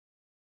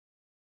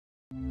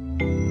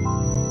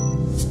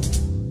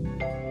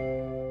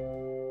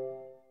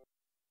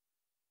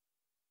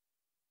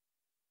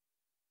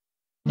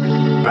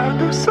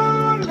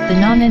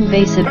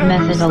non-invasive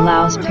method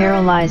allows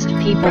paralyzed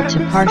people to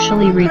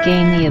partially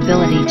regain the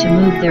ability to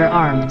move their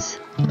arms.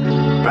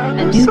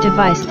 A new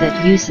device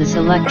that uses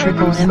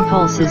electrical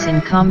impulses in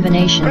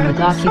combination with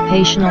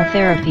occupational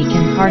therapy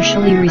can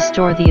partially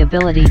restore the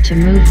ability to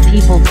move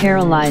people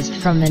paralyzed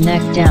from the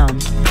neck down.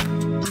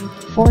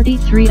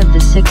 43 of the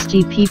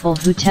 60 people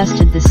who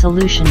tested the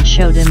solution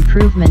showed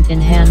improvement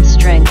in hand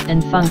strength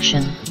and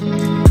function.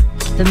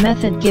 The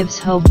method gives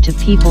hope to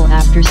people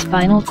after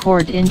spinal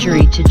cord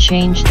injury to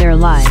change their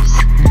lives.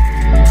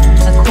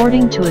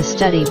 According to a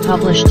study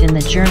published in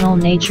the journal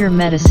Nature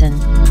Medicine,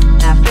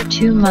 after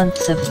 2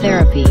 months of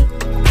therapy,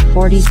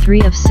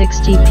 43 of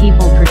 60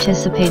 people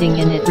participating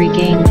in it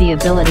regained the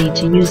ability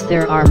to use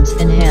their arms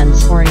and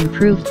hands or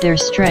improved their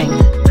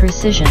strength,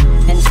 precision,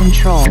 and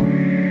control.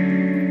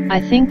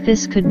 I think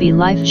this could be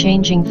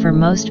life-changing for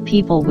most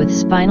people with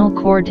spinal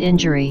cord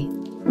injury,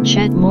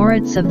 Chet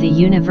Moritz of the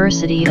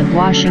University of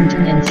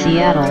Washington in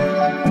Seattle,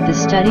 the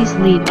study's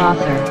lead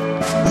author,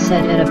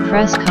 said at a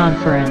press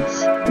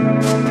conference.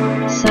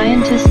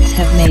 Scientists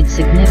have made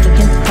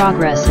significant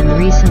progress in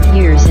recent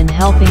years in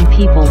helping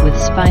people with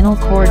spinal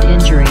cord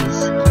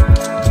injuries.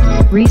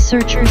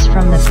 Researchers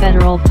from the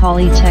Federal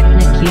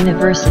Polytechnic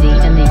University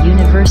and the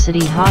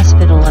University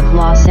Hospital of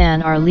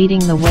Lausanne are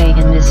leading the way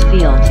in this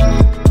field.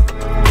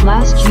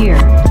 Last year,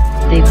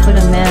 they put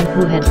a man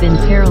who had been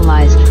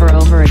paralyzed for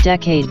over a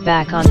decade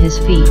back on his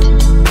feet.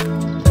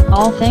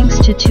 All thanks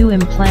to 2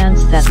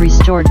 implants that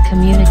restored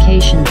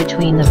communication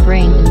between the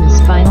brain and the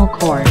spinal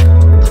cord.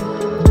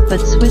 But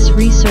Swiss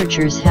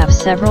researchers have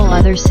several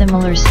other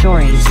similar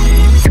stories.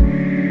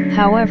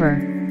 However,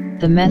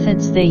 the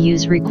methods they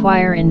use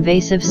require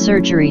invasive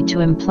surgery to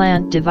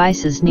implant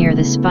devices near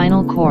the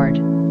spinal cord.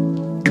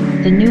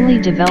 The newly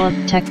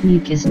developed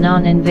technique is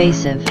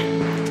non-invasive.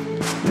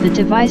 The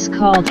device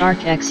called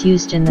ARC-X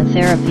used in the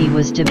therapy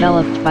was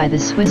developed by the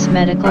Swiss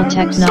medical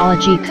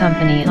technology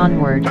company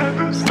Onward.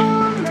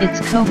 Its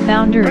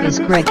co-founder is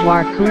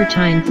Grégoire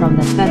Courtine from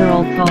the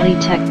Federal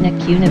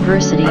Polytechnic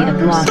University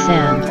of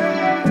Lausanne.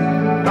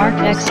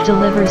 ARC-X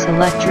delivers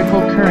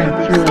electrical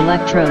current through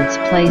electrodes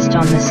placed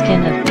on the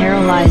skin of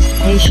paralyzed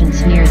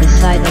patients near the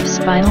site of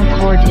spinal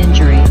cord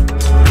injury.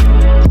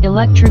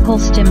 Electrical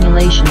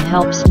stimulation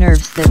helps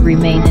nerves that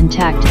remain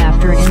intact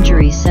after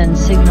injury send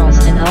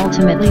signals and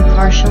ultimately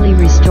partially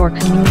restore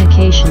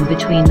communication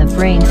between the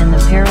brain and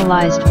the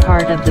paralyzed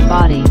part of the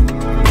body.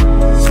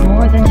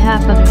 More than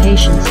half of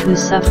patients who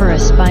suffer a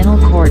spinal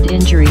cord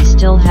injury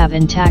still have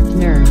intact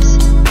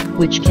nerves,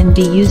 which can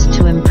be used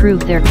to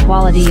improve their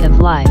quality of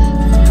life.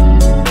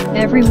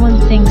 Everyone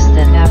thinks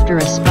that after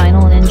a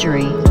spinal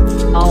injury,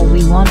 all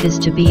we want is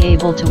to be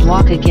able to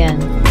walk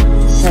again,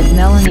 said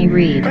Melanie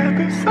Reid,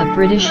 a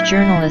British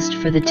journalist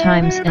for The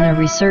Times and a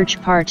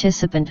research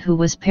participant who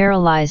was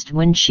paralyzed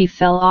when she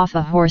fell off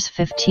a horse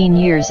 15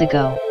 years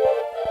ago.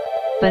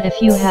 But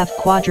if you have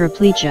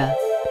quadriplegia,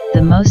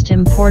 the most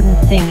important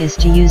thing is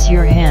to use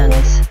your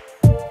hands.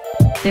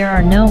 There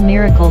are no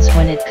miracles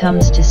when it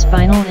comes to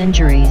spinal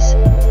injuries,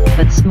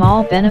 but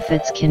small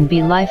benefits can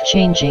be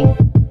life-changing,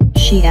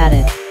 she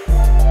added.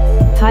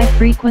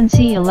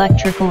 High-frequency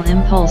electrical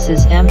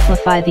impulses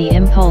amplify the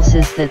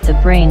impulses that the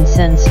brain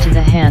sends to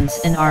the hands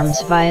and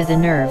arms via the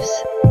nerves.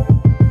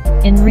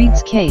 In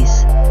Reid's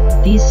case,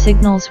 these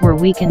signals were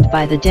weakened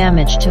by the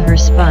damage to her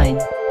spine.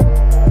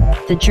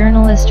 The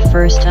journalist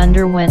first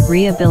underwent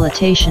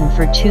rehabilitation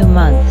for 2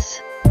 months.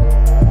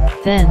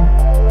 Then,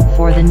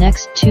 for the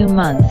next 2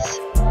 months,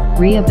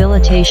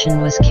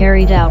 rehabilitation was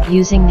carried out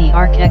using the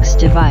ARC-X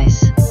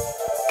device.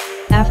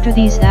 After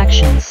these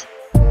actions,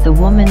 the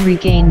woman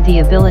regained the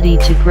ability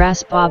to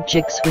grasp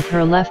objects with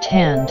her left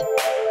hand,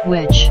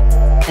 which,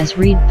 as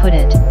Reid put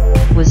it,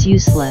 was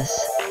useless.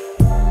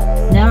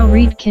 Now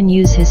Reid can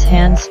use his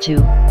hands to,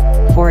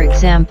 for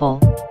example,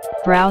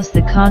 browse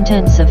the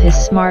contents of his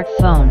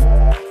smartphone.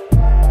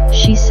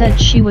 She said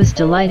she was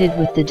delighted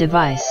with the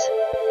device.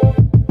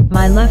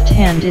 My left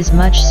hand is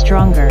much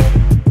stronger.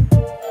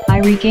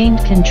 I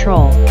regained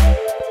control.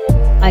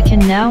 I can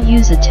now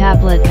use a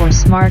tablet or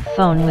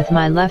smartphone with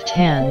my left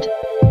hand.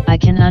 I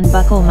can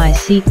unbuckle my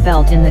seat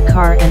belt in the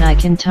car and I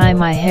can tie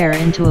my hair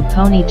into a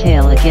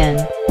ponytail again,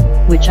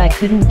 which I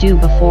couldn't do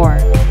before,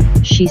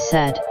 she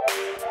said.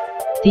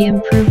 The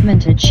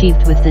improvement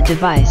achieved with the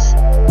device,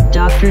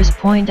 doctors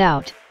point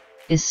out,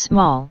 is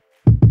small,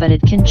 but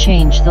it can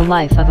change the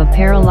life of a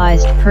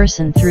paralyzed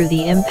person through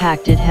the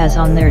impact it has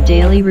on their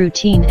daily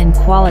routine and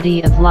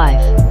quality of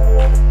life.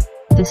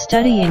 The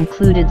study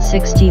included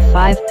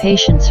 65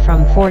 patients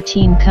from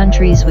 14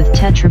 countries with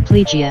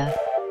tetraplegia,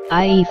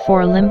 i.e.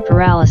 4 limb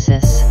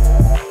paralysis.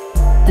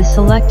 The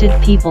selected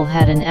people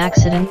had an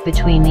accident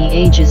between the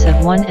ages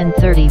of 1 and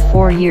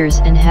 34 years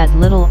and had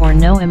little or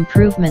no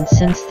improvement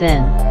since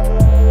then.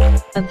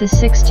 Of the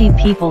 60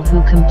 people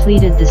who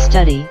completed the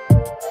study,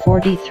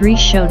 43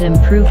 showed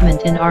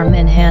improvement in arm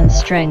and hand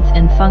strength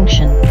and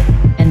function,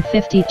 and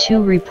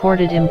 52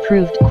 reported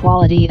improved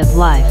quality of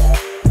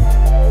life.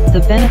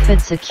 The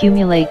benefits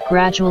accumulate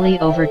gradually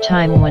over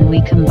time when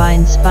we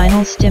combine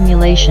spinal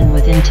stimulation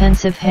with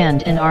intensive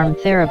hand and arm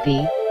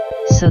therapy,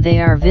 so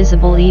they are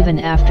visible even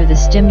after the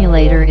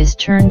stimulator is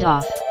turned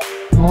off,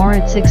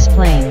 Moritz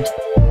explained.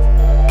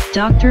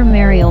 Dr.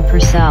 Mariel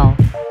Purcell,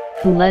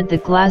 who led the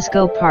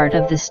Glasgow part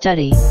of the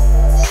study,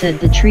 said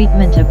the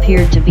treatment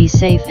appeared to be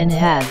safe and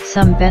had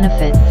some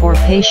benefit for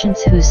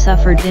patients who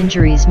suffered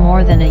injuries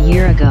more than a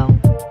year ago.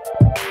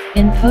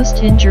 In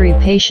post-injury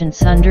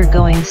patients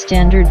undergoing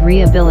standard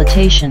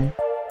rehabilitation,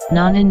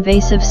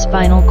 non-invasive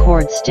spinal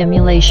cord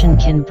stimulation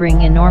can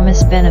bring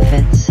enormous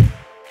benefits.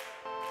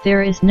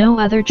 There is no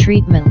other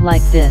treatment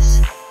like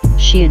this,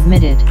 she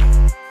admitted.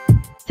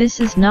 This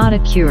is not a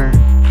cure,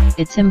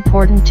 it's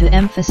important to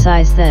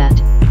emphasize that,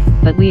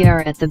 but we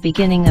are at the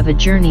beginning of a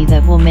journey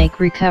that will make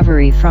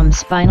recovery from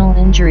spinal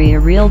injury a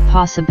real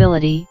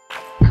possibility,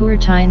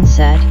 Courtine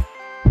said.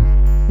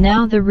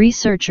 Now the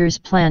researchers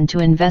plan to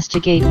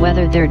investigate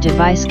whether their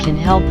device can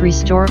help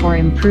restore or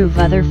improve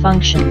other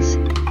functions,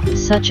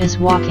 such as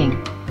walking.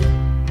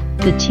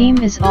 The team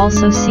is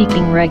also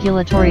seeking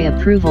regulatory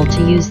approval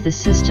to use the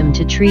system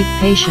to treat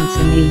patients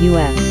in the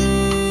U.S.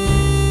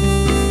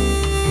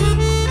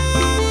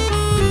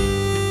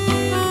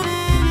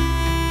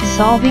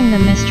 Solving the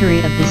mystery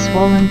of the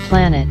swollen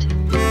planet.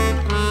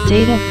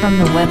 Data from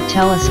the Webb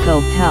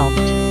telescope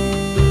helped.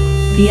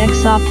 The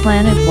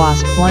exoplanet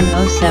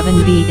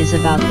WASP-107b is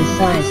about the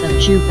size of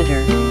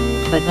Jupiter,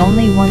 but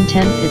only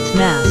 1/10 its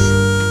mass,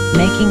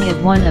 making it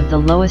one of the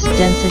lowest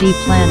density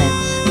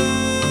planets.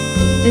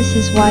 This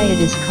is why it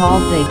is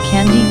called the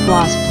candy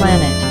floss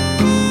planet.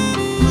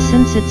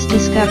 Since its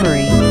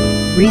discovery,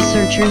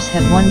 researchers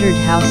have wondered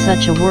how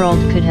such a world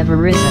could have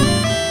arisen.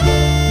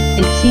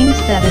 It seems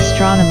that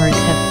astronomers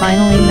have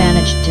finally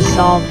managed to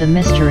solve the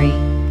mystery,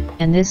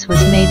 and this was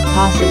made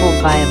possible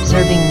by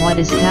observing what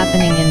is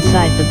happening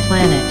inside the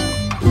planet.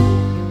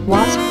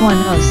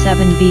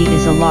 WASP-107b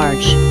is a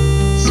large,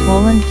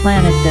 swollen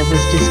planet that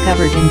was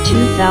discovered in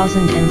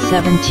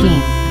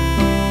 2017.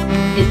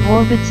 It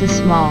orbits a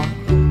small,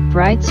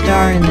 bright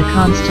star in the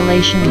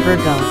constellation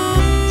Virgo,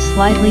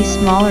 slightly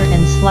smaller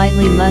and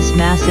slightly less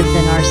massive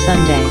than our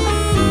Sunday.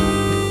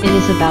 It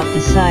is about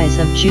the size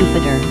of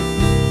Jupiter,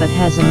 but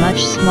has a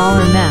much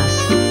smaller mass,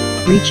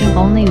 reaching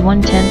only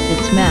 1/10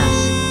 its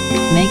mass,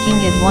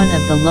 making it one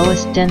of the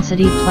lowest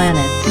density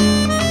planets.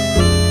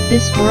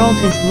 This world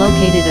is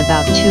located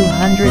about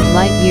 200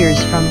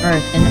 light-years from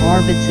Earth and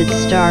orbits its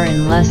star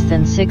in less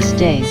than 6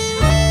 days.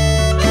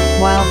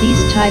 While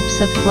these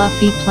types of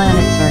fluffy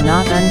planets are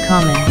not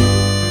uncommon,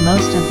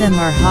 most of them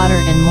are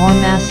hotter and more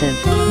massive,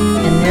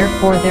 and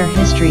therefore their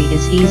history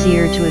is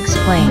easier to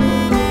explain.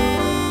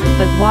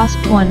 But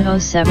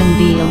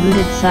WASP-107b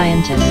eluded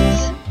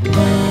scientists.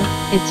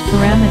 Its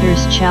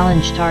parameters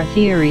challenged our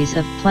theories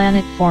of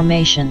planet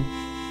formation.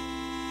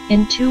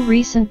 In 2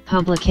 recent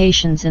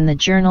publications in the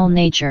journal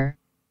Nature,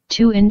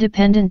 2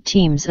 independent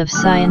teams of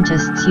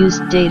scientists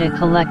used data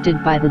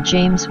collected by the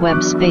James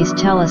Webb Space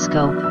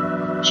Telescope,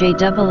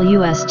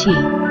 JWST,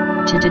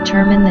 to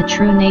determine the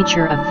true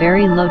nature of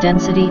very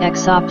low-density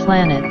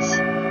exoplanets.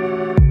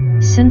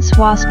 Since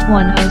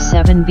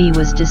WASP-107b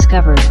was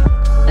discovered,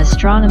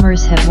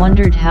 astronomers have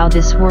wondered how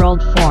this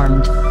world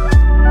formed.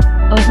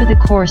 Over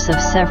the course of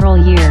several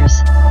years,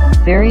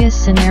 various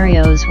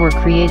scenarios were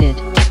created.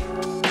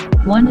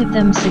 One of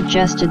them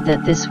suggested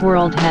that this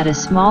world had a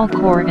small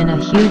core and a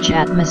huge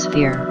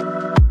atmosphere.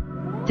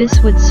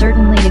 This would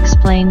certainly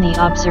explain the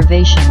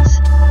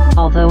observations,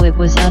 although it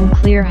was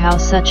unclear how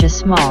such a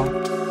small,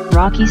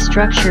 rocky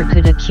structure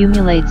could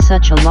accumulate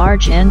such a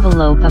large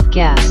envelope of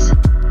gas.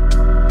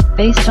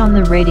 Based on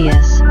the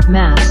radius,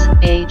 mass,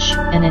 age,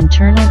 and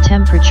internal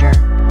temperature,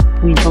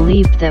 we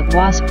believed that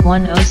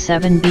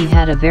WASP-107b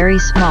had a very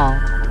small,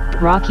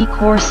 rocky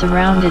core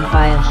surrounded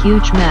by a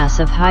huge mass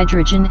of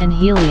hydrogen and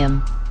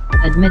helium,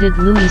 admitted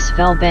Louis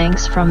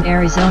Fairbanks from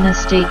Arizona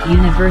State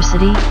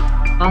University,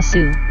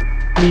 ASU,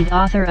 lead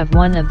author of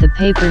one of the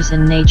papers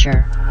in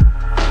Nature.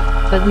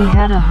 But we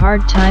had a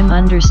hard time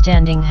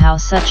understanding how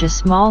such a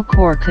small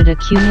core could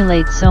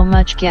accumulate so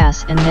much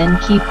gas and then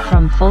keep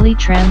from fully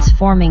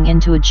transforming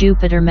into a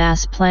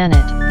Jupiter-mass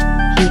planet,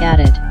 he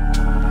added.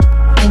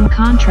 In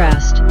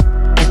contrast,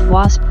 if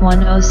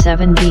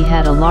WASP-107b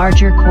had a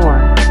larger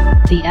core,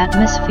 the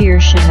atmosphere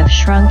should have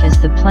shrunk as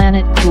the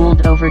planet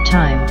cooled over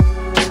time.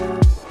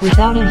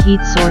 Without a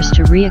heat source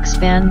to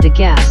re-expand the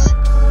gas,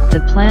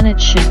 the planet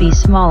should be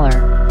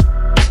smaller.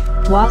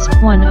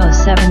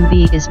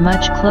 WASP-107b is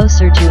much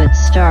closer to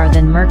its star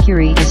than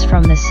Mercury is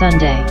from the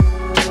Sunday.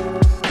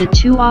 The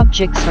 2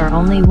 objects are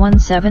only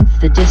 1/7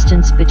 the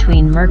distance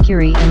between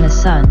Mercury and the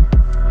Sun,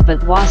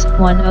 but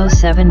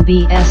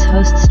WASP-107b's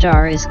host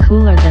star is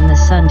cooler than the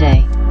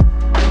Sunday.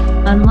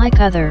 Unlike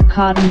other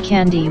cotton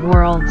candy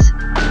worlds,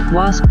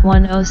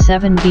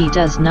 WASP-107b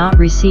does not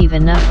receive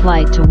enough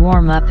light to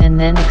warm up and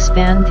then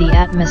expand the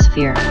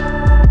atmosphere.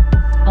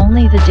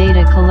 Only the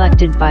data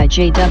collected by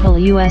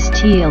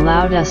JWST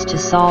allowed us to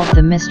solve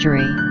the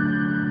mystery.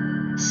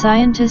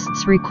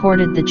 Scientists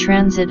recorded the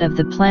transit of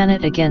the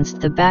planet against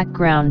the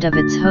background of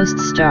its host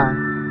star.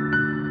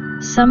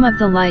 Some of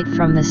the light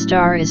from the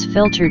star is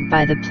filtered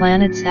by the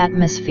planet's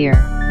atmosphere.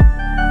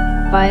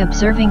 By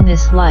observing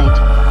this light,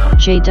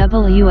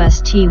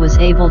 JWST was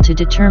able to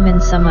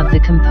determine some of the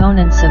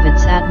components of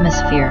its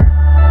atmosphere.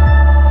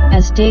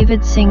 As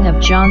David Singh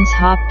of Johns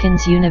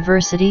Hopkins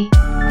University,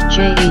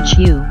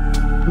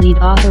 JHU, lead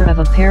author of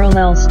a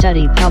parallel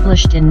study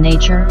published in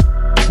Nature,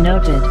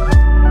 noted,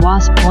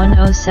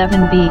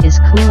 WASP-107b is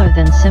cooler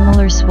than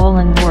similar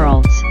swollen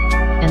worlds,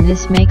 and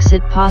this makes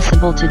it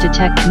possible to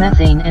detect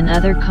methane and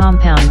other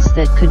compounds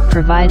that could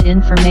provide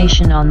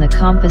information on the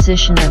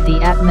composition of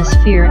the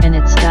atmosphere and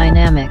its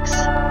dynamics.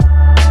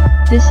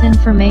 This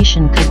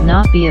information could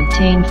not be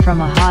obtained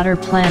from a hotter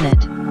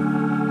planet.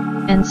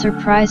 And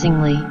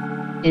surprisingly,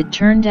 it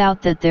turned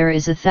out that there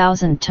is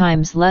 1,000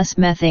 times less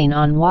methane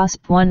on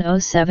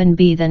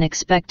WASP-107b than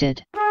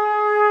expected.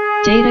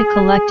 Data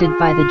collected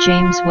by the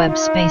James Webb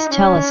Space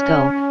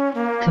Telescope,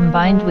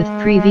 combined with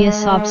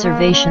previous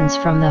observations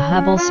from the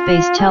Hubble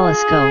Space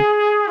Telescope,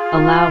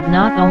 allowed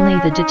not only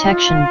the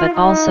detection but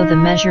also the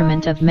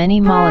measurement of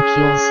many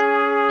molecules,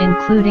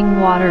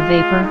 including water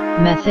vapor,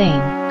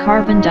 methane,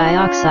 carbon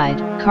dioxide,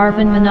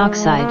 carbon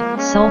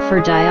monoxide, sulfur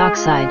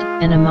dioxide,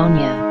 and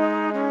ammonia.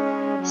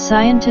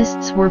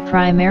 Scientists were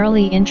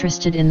primarily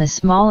interested in the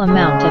small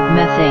amount of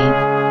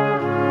methane.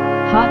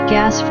 Hot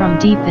gas from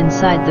deep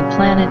inside the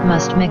planet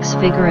must mix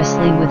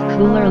vigorously with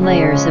cooler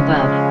layers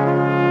above.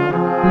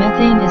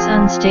 Methane is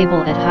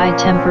unstable at high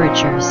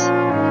temperatures.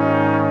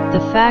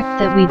 The fact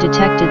that we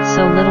detected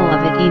so little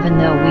of it even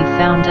though we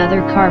found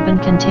other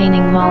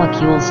carbon-containing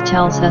molecules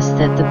tells us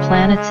that the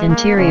planet's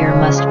interior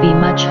must be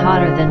much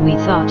hotter than we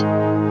thought,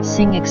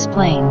 Singh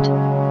explained.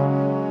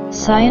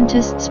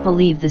 Scientists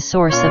believe the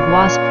source of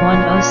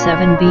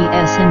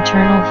WASP-107b's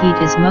internal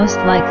heat is most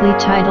likely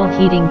tidal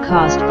heating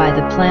caused by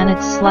the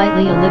planet's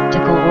slightly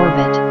elliptical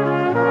orbit.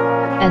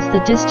 As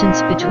the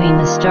distance between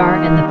the star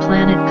and the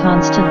planet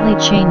constantly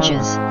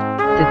changes,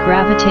 the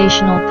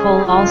gravitational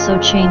pull also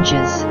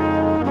changes.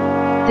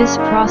 This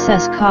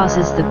process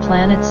causes the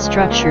planet's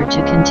structure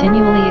to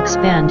continually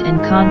expand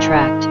and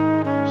contract,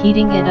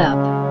 heating it up.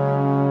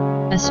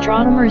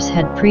 Astronomers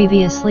had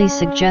previously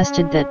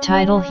suggested that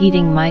tidal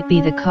heating might be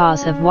the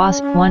cause of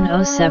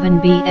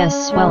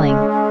WASP-107b's swelling,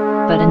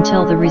 but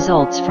until the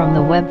results from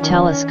the Webb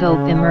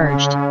telescope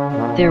emerged,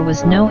 there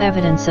was no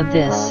evidence of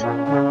this.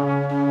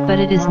 But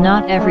it is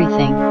not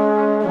everything.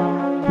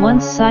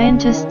 Once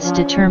scientists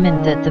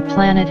determined that the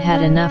planet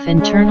had enough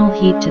internal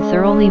heat to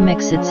thoroughly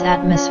mix its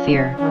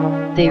atmosphere,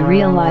 they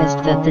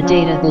realized that the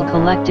data they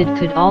collected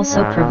could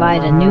also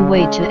provide a new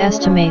way to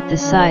estimate the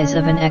size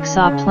of an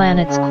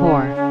exoplanet's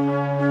core.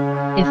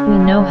 If we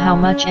know how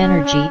much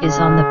energy is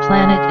on the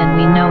planet and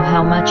we know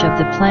how much of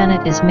the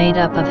planet is made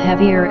up of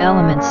heavier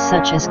elements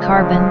such as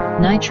carbon,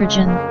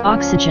 nitrogen,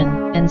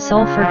 oxygen, and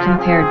sulfur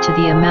compared to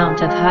the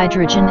amount of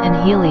hydrogen and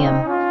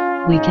helium,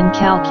 we can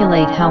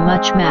calculate how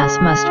much mass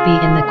must be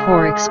in the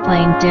core,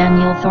 explained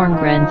Daniel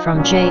Thorngren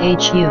from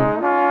JHU.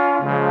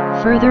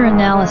 Further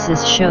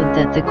analysis showed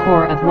that the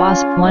core of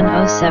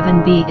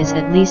WASP-107b is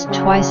at least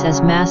twice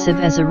as massive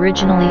as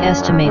originally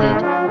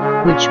estimated,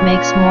 which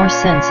makes more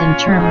sense in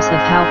terms of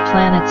how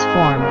planets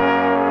form.